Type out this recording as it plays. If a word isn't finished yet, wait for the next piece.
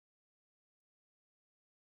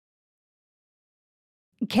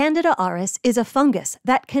Candida auris is a fungus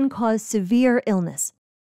that can cause severe illness,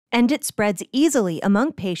 and it spreads easily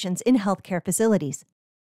among patients in healthcare facilities.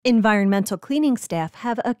 Environmental cleaning staff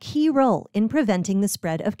have a key role in preventing the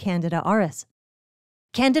spread of Candida auris.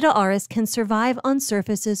 Candida auris can survive on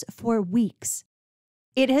surfaces for weeks.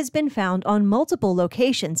 It has been found on multiple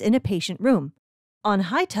locations in a patient room, on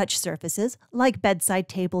high-touch surfaces like bedside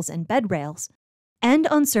tables and bed rails, and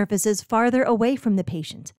on surfaces farther away from the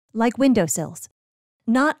patient, like windowsills.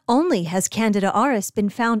 Not only has Candida auris been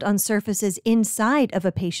found on surfaces inside of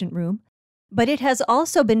a patient room, but it has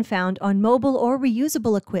also been found on mobile or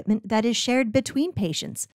reusable equipment that is shared between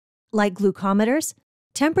patients, like glucometers,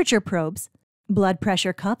 temperature probes, blood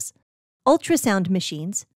pressure cuffs, ultrasound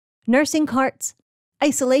machines, nursing carts,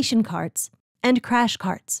 isolation carts, and crash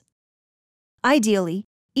carts. Ideally,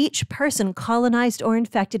 each person colonized or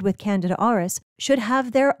infected with Candida auris should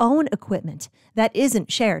have their own equipment that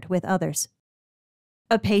isn't shared with others.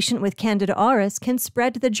 A patient with Candida auris can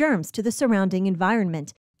spread the germs to the surrounding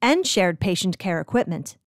environment and shared patient care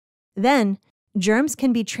equipment. Then, germs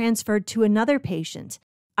can be transferred to another patient,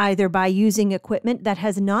 either by using equipment that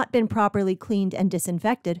has not been properly cleaned and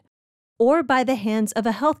disinfected, or by the hands of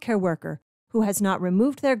a healthcare worker who has not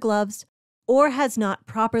removed their gloves or has not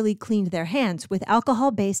properly cleaned their hands with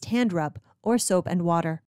alcohol-based hand rub or soap and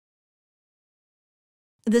water.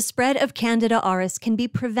 The spread of Candida auris can be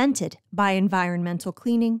prevented by environmental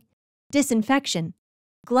cleaning, disinfection,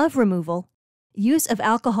 glove removal, use of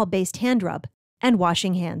alcohol-based hand rub, and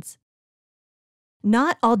washing hands.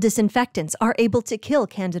 Not all disinfectants are able to kill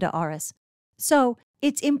Candida auris, so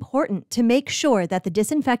it's important to make sure that the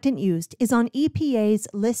disinfectant used is on EPA's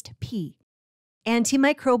List P,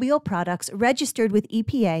 antimicrobial products registered with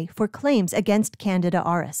EPA for claims against Candida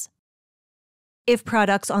auris. If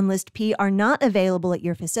products on List P are not available at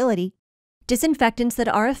your facility, disinfectants that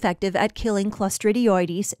are effective at killing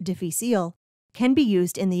Clostridioides difficile can be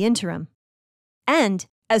used in the interim. And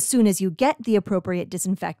as soon as you get the appropriate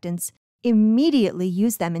disinfectants, immediately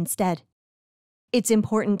use them instead. It's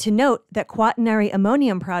important to note that quaternary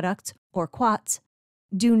ammonium products, or quats,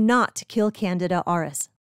 do not kill Candida auris.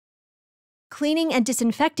 Cleaning and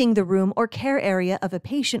disinfecting the room or care area of a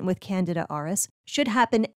patient with Candida auris should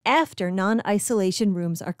happen after non-isolation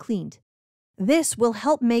rooms are cleaned. This will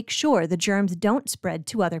help make sure the germs don't spread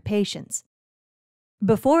to other patients.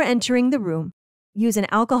 Before entering the room, use an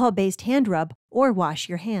alcohol-based hand rub or wash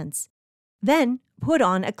your hands. Then, put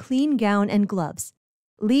on a clean gown and gloves.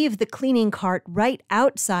 Leave the cleaning cart right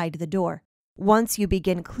outside the door. Once you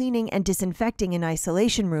begin cleaning and disinfecting an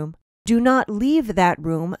isolation room, do not leave that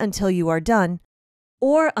room until you are done,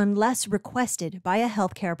 or unless requested by a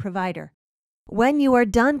healthcare provider. When you are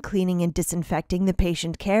done cleaning and disinfecting the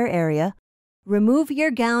patient care area, remove your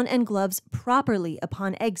gown and gloves properly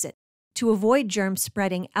upon exit to avoid germs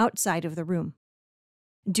spreading outside of the room.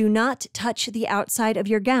 Do not touch the outside of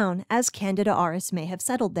your gown, as Candida auris may have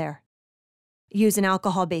settled there. Use an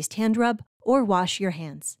alcohol-based hand rub or wash your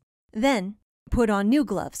hands. Then, put on new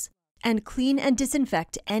gloves and clean and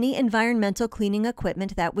disinfect any environmental cleaning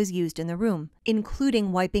equipment that was used in the room,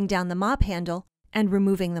 including wiping down the mop handle and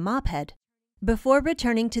removing the mop head, before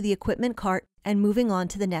returning to the equipment cart and moving on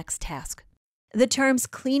to the next task. The terms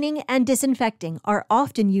cleaning and disinfecting are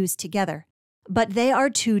often used together, but they are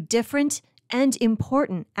two different and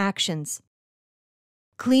important actions.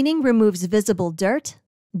 Cleaning removes visible dirt,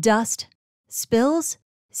 dust, spills,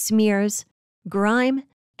 smears, grime,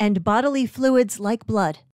 and bodily fluids like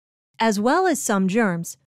blood, as well as some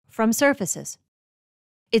germs, from surfaces.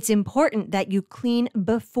 It's important that you clean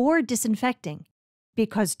before disinfecting,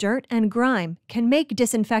 because dirt and grime can make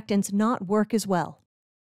disinfectants not work as well.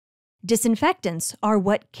 Disinfectants are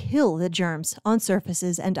what kill the germs on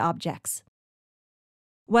surfaces and objects.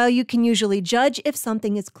 While you can usually judge if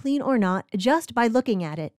something is clean or not just by looking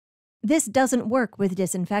at it, this doesn't work with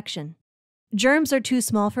disinfection. Germs are too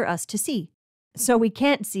small for us to see, so we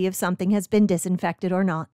can't see if something has been disinfected or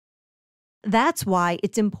not. That's why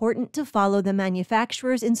it's important to follow the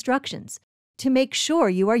manufacturer's instructions to make sure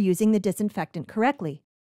you are using the disinfectant correctly.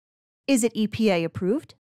 Is it EPA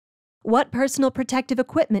approved? What personal protective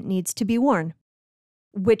equipment needs to be worn?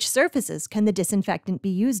 Which surfaces can the disinfectant be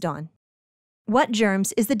used on? What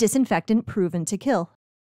germs is the disinfectant proven to kill?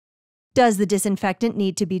 Does the disinfectant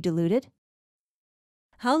need to be diluted?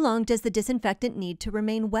 How long does the disinfectant need to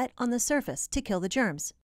remain wet on the surface to kill the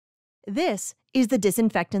germs? This is the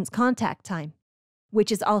disinfectant's contact time,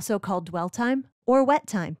 which is also called dwell time or wet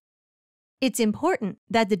time. It's important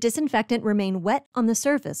that the disinfectant remain wet on the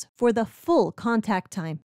surface for the full contact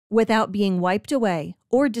time without being wiped away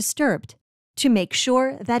or disturbed to make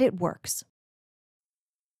sure that it works.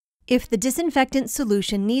 If the disinfectant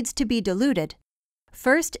solution needs to be diluted,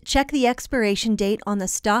 first check the expiration date on the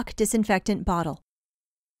stock disinfectant bottle.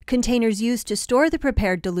 Containers used to store the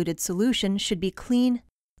prepared diluted solution should be clean,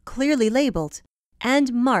 clearly labeled,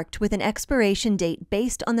 and marked with an expiration date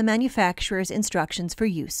based on the manufacturer's instructions for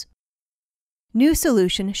use. New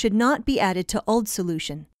solution should not be added to old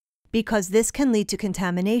solution, because this can lead to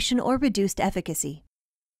contamination or reduced efficacy.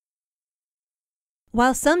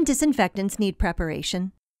 While some disinfectants need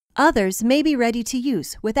preparation, others may be ready to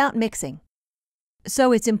use without mixing.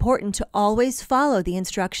 So it's important to always follow the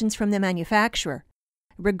instructions from the manufacturer,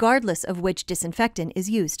 regardless of which disinfectant is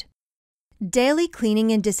used. Daily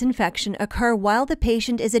cleaning and disinfection occur while the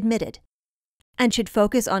patient is admitted and should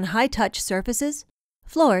focus on high-touch surfaces,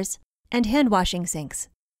 floors, and hand-washing sinks.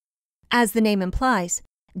 As the name implies,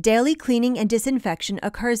 daily cleaning and disinfection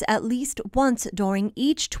occurs at least once during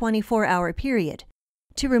each 24-hour period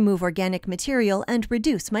to remove organic material and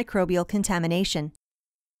reduce microbial contamination.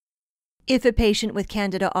 If a patient with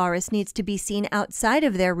Candida auris needs to be seen outside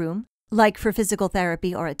of their room, like for physical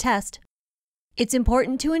therapy or a test, it's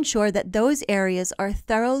important to ensure that those areas are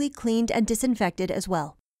thoroughly cleaned and disinfected as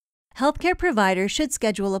well. Healthcare providers should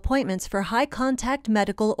schedule appointments for high-contact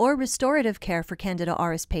medical or restorative care for Candida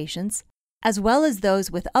auris patients, as well as those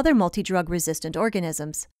with other multi-drug-resistant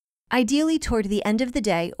organisms, ideally toward the end of the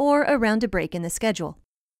day or around a break in the schedule.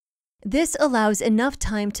 This allows enough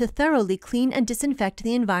time to thoroughly clean and disinfect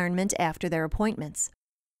the environment after their appointments.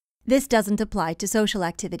 This doesn't apply to social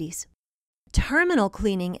activities. Terminal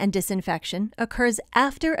cleaning and disinfection occurs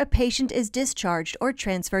after a patient is discharged or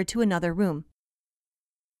transferred to another room.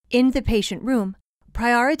 In the patient room,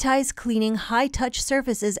 prioritize cleaning high-touch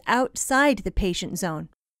surfaces outside the patient zone.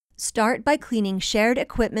 Start by cleaning shared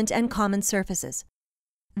equipment and common surfaces.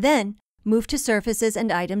 Then, move to surfaces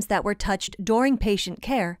and items that were touched during patient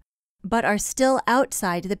care, but are still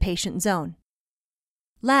outside the patient zone.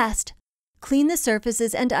 Last, clean the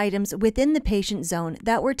surfaces and items within the patient zone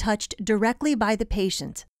that were touched directly by the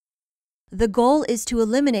patient. The goal is to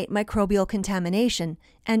eliminate microbial contamination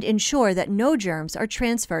and ensure that no germs are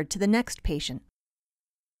transferred to the next patient.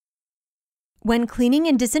 When cleaning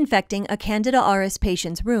and disinfecting a Candida auris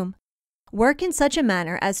patient's room, work in such a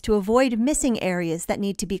manner as to avoid missing areas that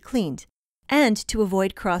need to be cleaned and to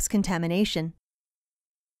avoid cross-contamination.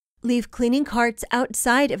 Leave cleaning carts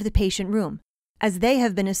outside of the patient room, as they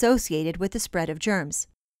have been associated with the spread of germs.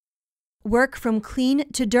 Work from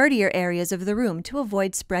clean to dirtier areas of the room to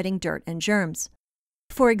avoid spreading dirt and germs.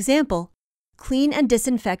 For example, clean and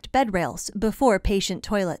disinfect bed rails before patient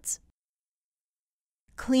toilets.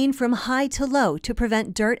 Clean from high to low to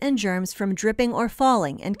prevent dirt and germs from dripping or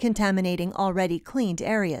falling and contaminating already cleaned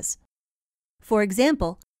areas. For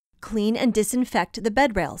example, clean and disinfect the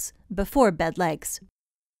bed rails before bed legs.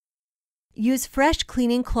 Use fresh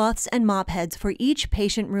cleaning cloths and mop heads for each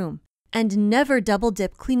patient room, and never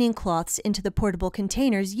double-dip cleaning cloths into the portable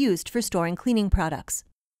containers used for storing cleaning products.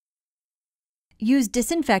 Use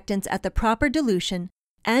disinfectants at the proper dilution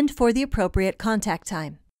and for the appropriate contact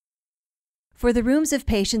time. For the rooms of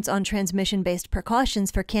patients on transmission-based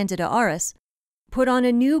precautions for Candida auris, put on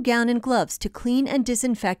a new gown and gloves to clean and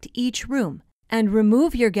disinfect each room, and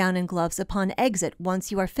remove your gown and gloves upon exit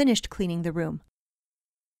once you are finished cleaning the room.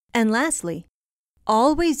 And lastly,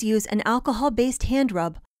 always use an alcohol-based hand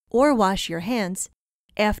rub or wash your hands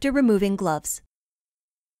after removing gloves.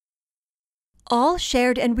 All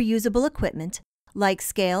shared and reusable equipment, like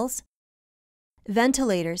scales,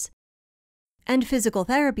 ventilators, and physical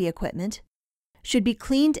therapy equipment, should be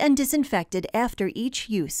cleaned and disinfected after each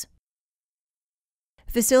use.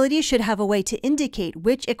 Facilities should have a way to indicate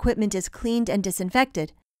which equipment is cleaned and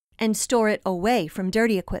disinfected and store it away from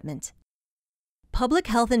dirty equipment. Public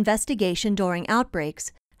health investigation during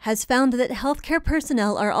outbreaks has found that healthcare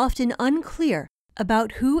personnel are often unclear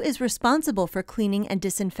about who is responsible for cleaning and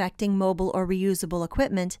disinfecting mobile or reusable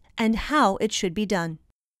equipment and how it should be done.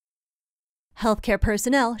 Healthcare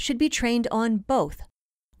personnel should be trained on both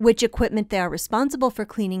which equipment they are responsible for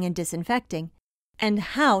cleaning and disinfecting, and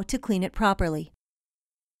how to clean it properly.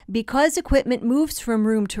 Because equipment moves from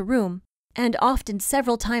room to room, and often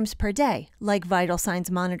several times per day, like vital signs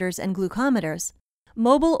monitors and glucometers,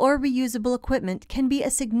 mobile or reusable equipment can be a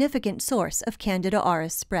significant source of Candida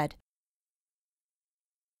auris spread.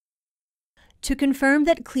 To confirm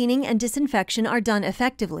that cleaning and disinfection are done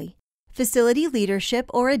effectively, facility leadership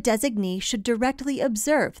or a designee should directly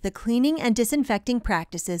observe the cleaning and disinfecting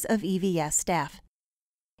practices of EVS staff.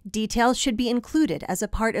 Details should be included as a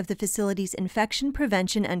part of the facility's infection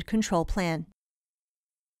prevention and control plan.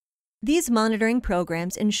 These monitoring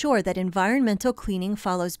programs ensure that environmental cleaning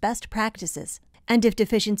follows best practices, and if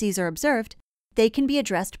deficiencies are observed, they can be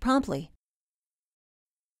addressed promptly.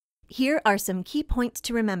 Here are some key points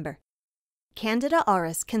to remember. Candida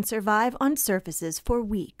auris can survive on surfaces for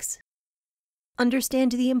weeks.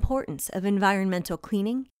 Understand the importance of environmental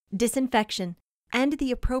cleaning, disinfection, and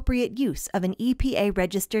the appropriate use of an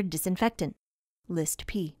EPA-registered disinfectant. List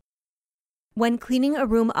P. When cleaning a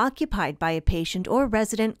room occupied by a patient or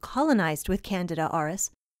resident colonized with Candida auris,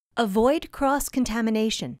 avoid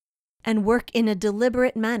cross-contamination and work in a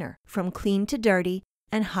deliberate manner from clean to dirty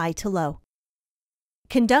and high to low.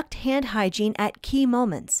 Conduct hand hygiene at key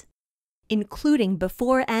moments, including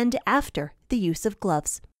before and after the use of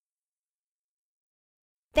gloves.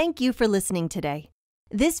 Thank you for listening today.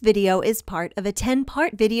 This video is part of a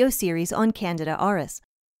 10-part video series on Candida auris.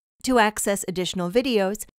 To access additional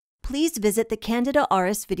videos, please visit the Candida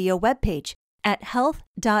auris video webpage at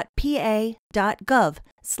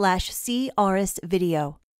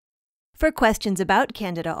health.pa.gov/c-auris-video. For questions about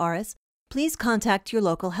Candida auris, please contact your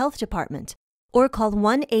local health department or call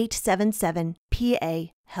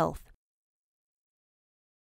 1-877-PA-HEALTH.